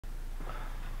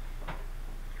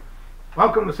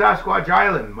Welcome to Sasquatch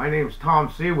Island. My name's Tom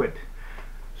Seawood.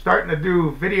 Starting to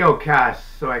do video casts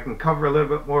so I can cover a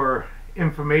little bit more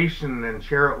information and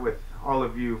share it with all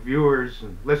of you viewers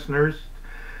and listeners.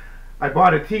 I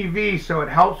bought a TV so it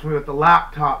helps me with the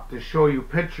laptop to show you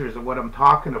pictures of what I'm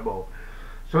talking about.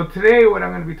 So today what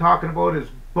I'm going to be talking about is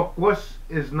Bokwus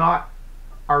Is Not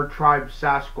Our Tribe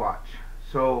Sasquatch.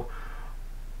 So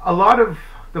a lot of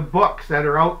the books that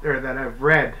are out there that I've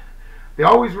read, they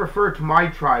always refer to my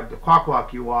tribe, the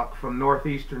Kwakwaka'wakw from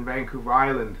northeastern Vancouver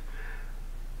Island.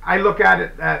 I look at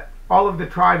it that all of the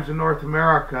tribes in North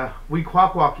America, we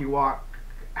Kwakwaka'wakw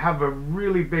have a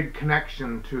really big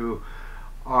connection to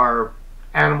our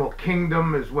animal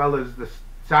kingdom as well as the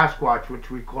Sasquatch,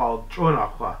 which we call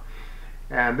Dzoonakwa.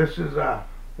 And this is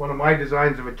one of my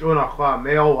designs of a Dzoonakwa, a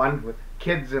male one with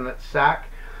kids in its sack.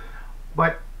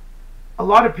 But a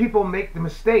lot of people make the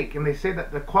mistake and they say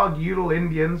that the Kwakwaka'wakw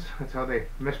Indians, that's how they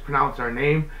mispronounce our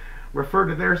name, refer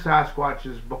to their Sasquatch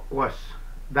as Bokwus.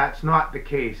 That's not the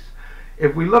case.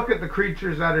 If we look at the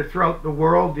creatures that are throughout the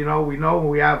world, we know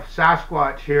we have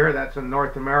Sasquatch here, that's in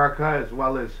North America, as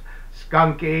well as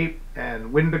skunk ape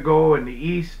and Wendigo in the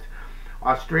east.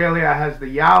 Australia has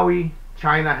the Yowie,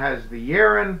 China has the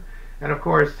Yeren, and of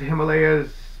course the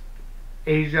Himalayas,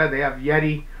 Asia, they have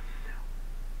Yeti.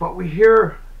 But we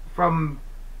hear from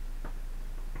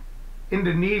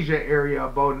Indonesia area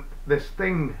about this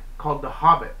thing called the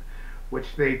Hobbit,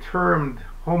 which they termed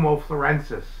Homo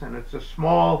florensis, and it's a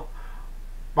small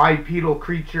bipedal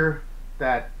creature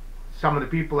that some of the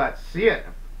people that see it,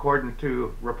 according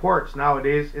to reports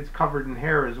nowadays, it's covered in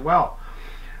hair as well.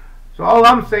 So all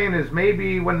I'm saying is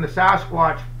maybe when the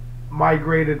Sasquatch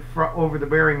migrated over the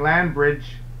Bering Land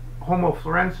Bridge, Homo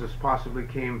florensis possibly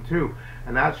came too,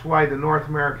 and that's why the North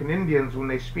American Indians, when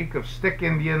they speak of stick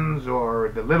Indians or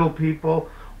the little people,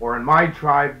 or in my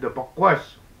tribe the Bokwus,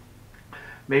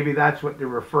 maybe that's what they're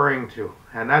referring to,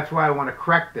 and that's why I want to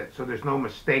correct it so there's no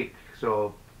mistake.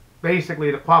 So basically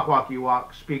the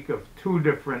Kwakwaka'wakw speak of two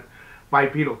different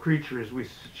bipedal creatures we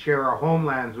share our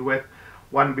homelands with,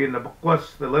 one being the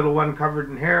Bokwus, the little one covered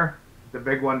in hair, the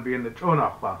big one being the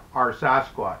Dzoonakwa, our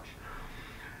Sasquatch.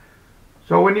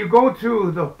 So when you go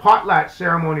to the potlatch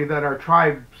ceremony that our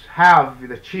tribes have,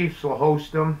 the chiefs will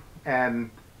host them and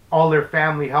all their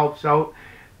family helps out.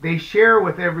 They share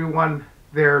with everyone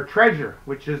their treasure,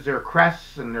 which is their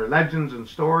crests and their legends and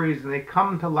stories, and they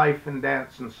come to life in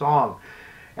dance and song.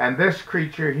 And this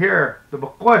creature here, the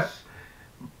Bokwus,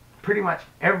 pretty much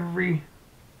every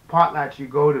potlatch you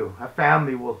go to, a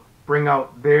family will bring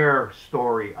out their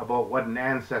story about what an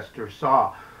ancestor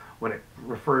saw when it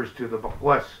refers to the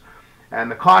Bokwus. And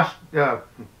the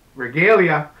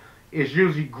regalia is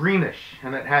usually greenish,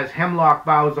 and it has hemlock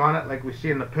boughs on it like we see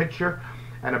in the picture,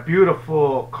 and a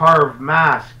beautiful carved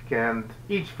mask. And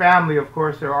each family, of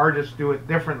course, their artists do it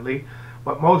differently,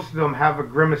 but most of them have a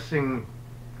grimacing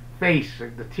face,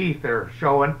 like the teeth are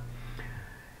showing.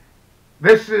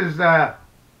 This is a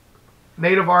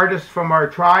native artist from our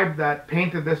tribe that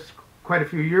painted this quite a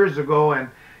few years ago, and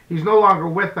he's no longer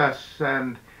with us,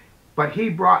 but he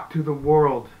brought to the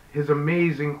world his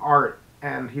amazing art,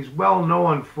 and he's well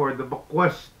known for the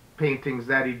Bokwus paintings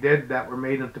that he did that were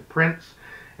made into prints,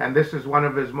 and this is one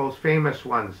of his most famous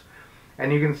ones.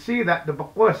 And you can see that the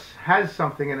Bokwus has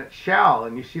something in its shell,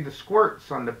 and you see the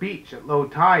squirts on the beach at low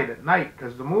tide at night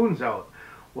because the moon's out.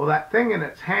 Well, that thing in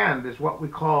its hand is what we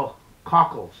call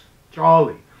cockles,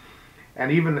 jolly.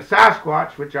 And even the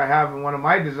Sasquatch, which I have in one of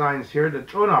my designs here, the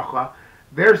Dzoonakwa,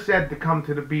 they're said to come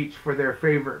to the beach for their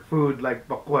favorite food like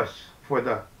Bokwus, for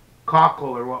the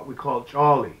cockle, or what we call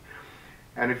jolly.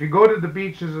 And if you go to the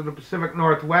beaches of the Pacific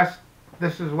Northwest,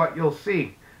 this is what you'll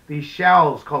see. These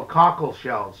shells called cockle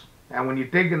shells. And when you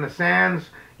dig in the sands,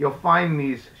 you'll find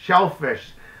these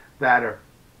shellfish that are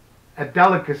a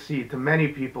delicacy to many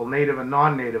people, native and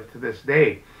non-native to this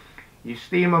day. You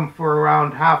steam them for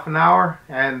around half an hour,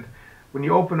 and when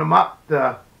you open them up,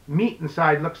 the meat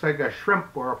inside looks like a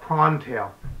shrimp or a prawn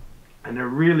tail. And they're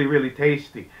really, really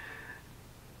tasty.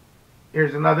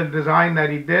 Here's another design that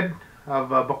he did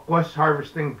of Bokwus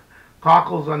harvesting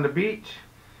cockles on the beach.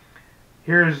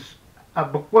 Here's a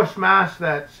Bokwus mask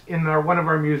that's in one of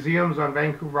our museums on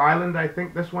Vancouver Island, I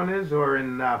think this one is, or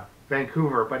in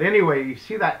Vancouver. But anyway, you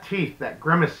see that teeth, that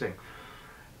grimacing.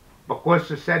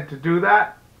 Bokwus is said to do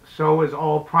that. So is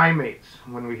all primates.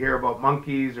 When we hear about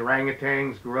monkeys,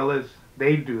 orangutans, gorillas,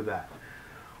 they do that.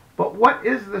 But what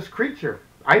is this creature?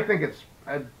 I think it's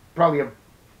probably a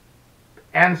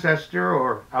ancestor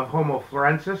or of Homo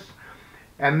florensis,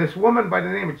 and this woman by the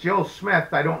name of Jill Smith,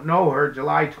 I don't know her,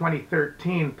 July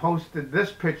 2013, posted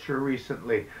this picture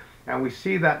recently, and we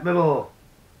see that little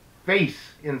face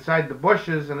inside the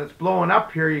bushes, and it's blowing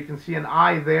up here. You can see an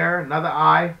eye there, another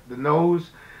eye, the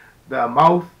nose, the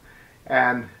mouth,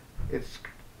 and it's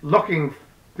looking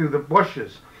through the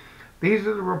bushes. These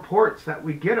are the reports that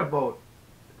we get about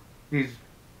these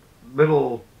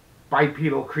little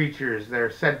bipedal creatures.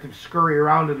 They're said to scurry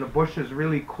around in the bushes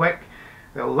really quick.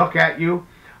 They'll look at you.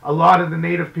 A lot of the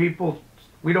native people,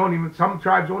 some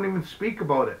tribes won't even speak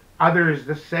about it. Others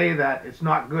just say that it's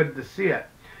not good to see it.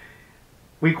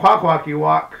 We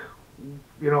Kwakwaka'wakw,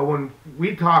 when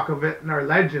we talk of it in our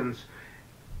legends,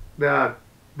 the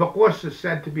Bokwus is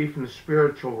said to be from the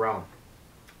spiritual realm.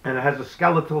 And it has a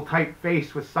skeletal type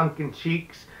face with sunken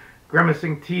cheeks,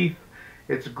 grimacing teeth.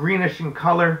 It's greenish in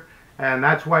color, and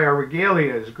that's why our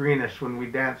regalia is greenish when we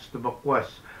dance the Bokwus.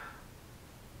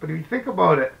 But if you think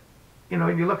about it,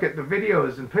 when you look at the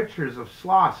videos and pictures of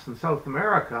sloths in South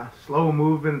America,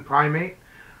 slow-moving primate,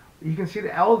 you can see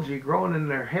the algae growing in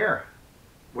their hair.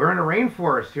 We're in a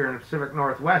rainforest here in the Pacific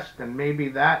Northwest, and maybe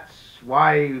that's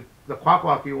why the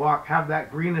Kwakwaka'wakw have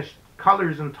that greenish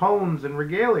colors and tones and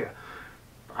regalia.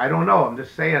 I don't know. I'm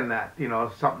just saying that,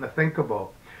 something to think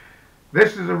about.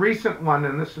 This is a recent one,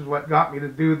 and this is what got me to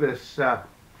do this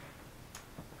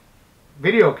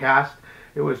video cast.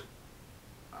 It was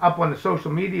up on the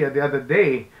social media the other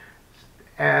day,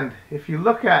 and if you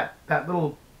look at that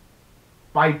little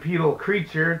bipedal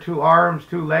creature, 2 arms,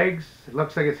 2 legs, it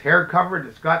looks like it's hair covered.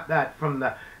 It's got that from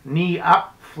the knee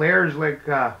up, flares like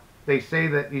they say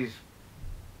that these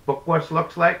Bokwus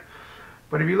looks like.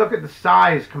 But if you look at the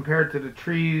size compared to the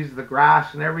trees, the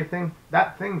grass and everything,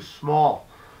 that thing's small.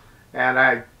 And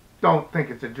I don't think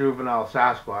it's a juvenile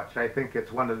Sasquatch. I think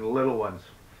it's one of the little ones.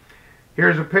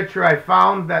 Here's a picture I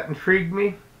found that intrigued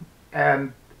me.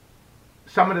 And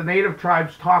some of the native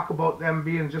tribes talk about them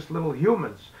being just little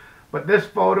humans. But this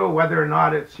photo, whether or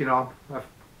not it's, the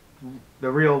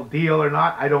real deal or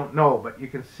not, I don't know. But you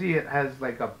can see it has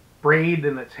like a braid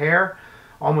in its hair.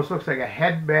 Almost looks like a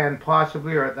headband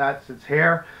possibly, or that's its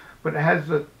hair. But it has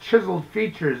the chiseled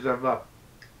features of a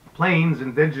Plains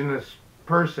indigenous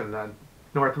person, a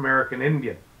North American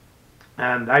Indian.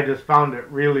 And I just found it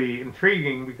really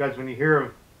intriguing because when you hear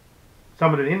of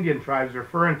some of the Indian tribes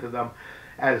referring to them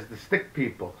as the stick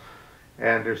people,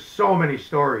 and there's so many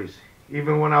stories.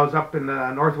 Even when I was up in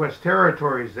the Northwest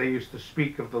Territories, they used to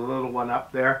speak of the little one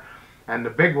up there, and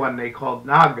the big one they called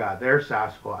Naga, their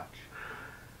Sasquatch.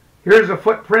 Here's a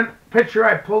footprint picture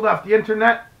I pulled off the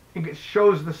internet. It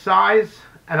shows the size,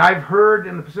 and I've heard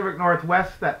in the Pacific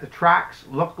Northwest that the tracks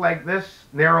look like this.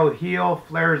 Narrow heel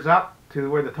flares up to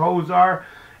where the toes are,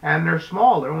 and they're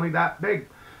small. They're only that big.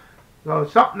 So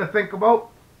something to think about.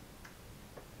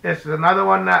 This is another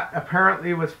one that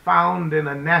apparently was found in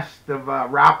a nest of a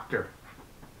raptor.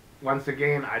 Once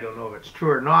again, I don't know if it's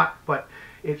true or not, but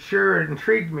it sure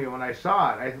intrigued me when I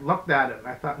saw it. I looked at it and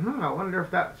I thought, I wonder if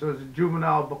that was a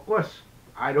juvenile Bokwus.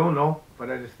 I don't know,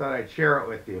 but I just thought I'd share it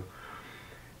with you.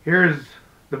 Here's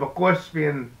the Bokwus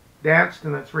being danced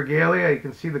in its regalia. You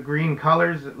can see the green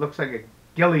colors. It looks like a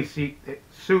ghillie suit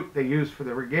they use for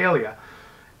the regalia.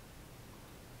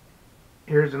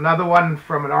 Here's another one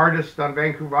from an artist on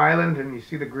Vancouver Island, and you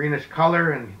see the greenish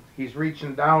color, and he's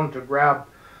reaching down to grab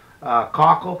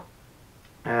cockle.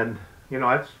 And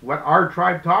that's what our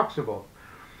tribe talks about.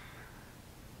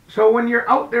 So when you're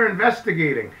out there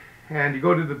investigating and you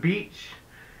go to the beach,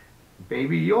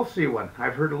 maybe you'll see one.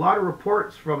 I've heard a lot of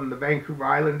reports from the Vancouver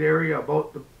Island area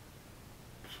about the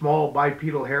small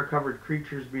bipedal hair-covered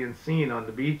creatures being seen on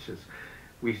the beaches.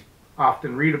 We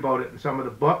often read about it in some of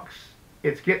the books.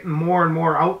 It's getting more and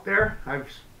more out there,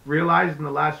 I've realized in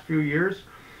the last few years.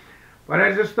 But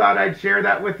I just thought I'd share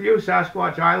that with you.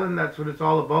 Sasquatch Island, that's what it's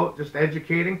all about, just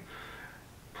educating.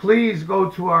 Please go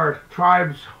to our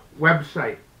tribe's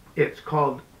website. It's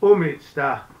called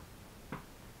Umitsta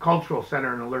Cultural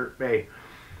Center in Alert Bay.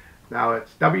 Now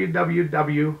it's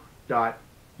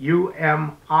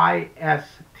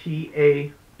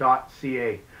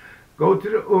www.umista.ca. Go to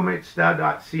the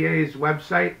umitsta.ca's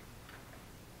website.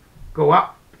 Go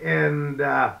up and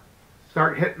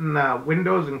start hitting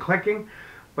windows and clicking.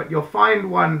 But you'll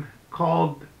find one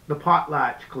called the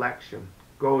Potlatch Collection.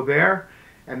 Go there,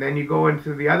 and then you go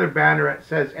into the other banner that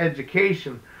says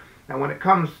Education. And when it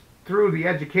comes through the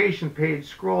education page,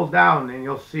 scroll down and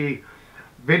you'll see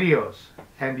videos.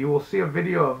 And you will see a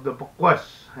video of the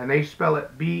Bokwus, and they spell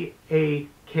it B-A-K-W-A-S.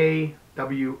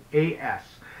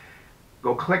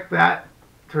 Go click that,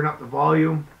 turn up the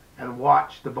volume, and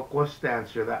watch the Bokwus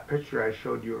dancer, that picture I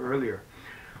showed you earlier.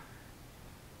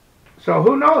 So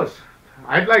who knows?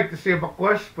 I'd like to see a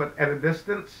Bokwus, but at a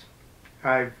distance.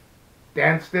 I've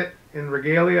danced it in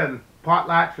regalia and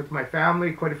potlatch with my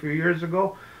family quite a few years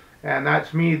ago, And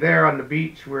that's me there on the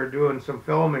beach. We're doing some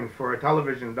filming for a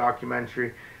television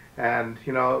documentary. And,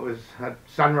 you know, it was at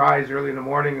sunrise early in the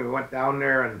morning. We went down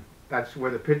there, and that's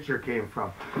where the picture came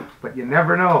from. But you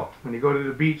never know. When you go to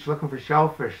the beach looking for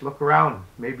shellfish, look around.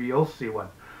 Maybe you'll see one.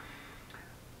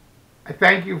 I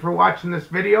thank you for watching this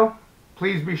video.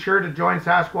 Please be sure to join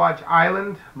Sasquatch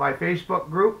Island, my Facebook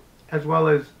group, as well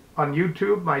as on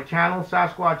YouTube, my channel,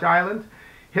 Sasquatch Island.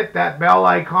 Hit that bell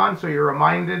icon so you're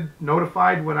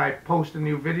notified when I post a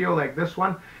new video like this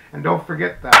one. And don't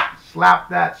forget that. Slap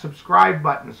that subscribe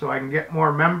button so I can get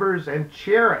more members, and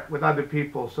share it with other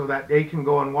people so that they can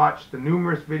go and watch the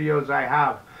numerous videos I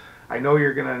have. I know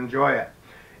you're going to enjoy it.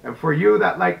 And for you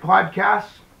that like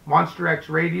podcasts, Monster X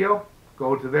Radio,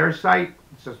 go to their site.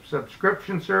 It's a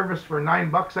subscription service for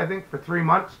 $9, I think, for 3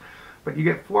 months. But you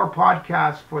get 4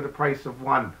 podcasts for the price of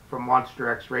 1 from Monster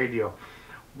X Radio.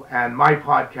 And my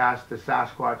podcast is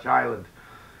Sasquatch Island.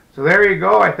 So there you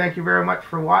go. I thank you very much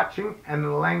for watching. And in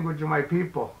the language of my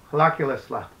people,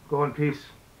 halakilisla. Go in peace.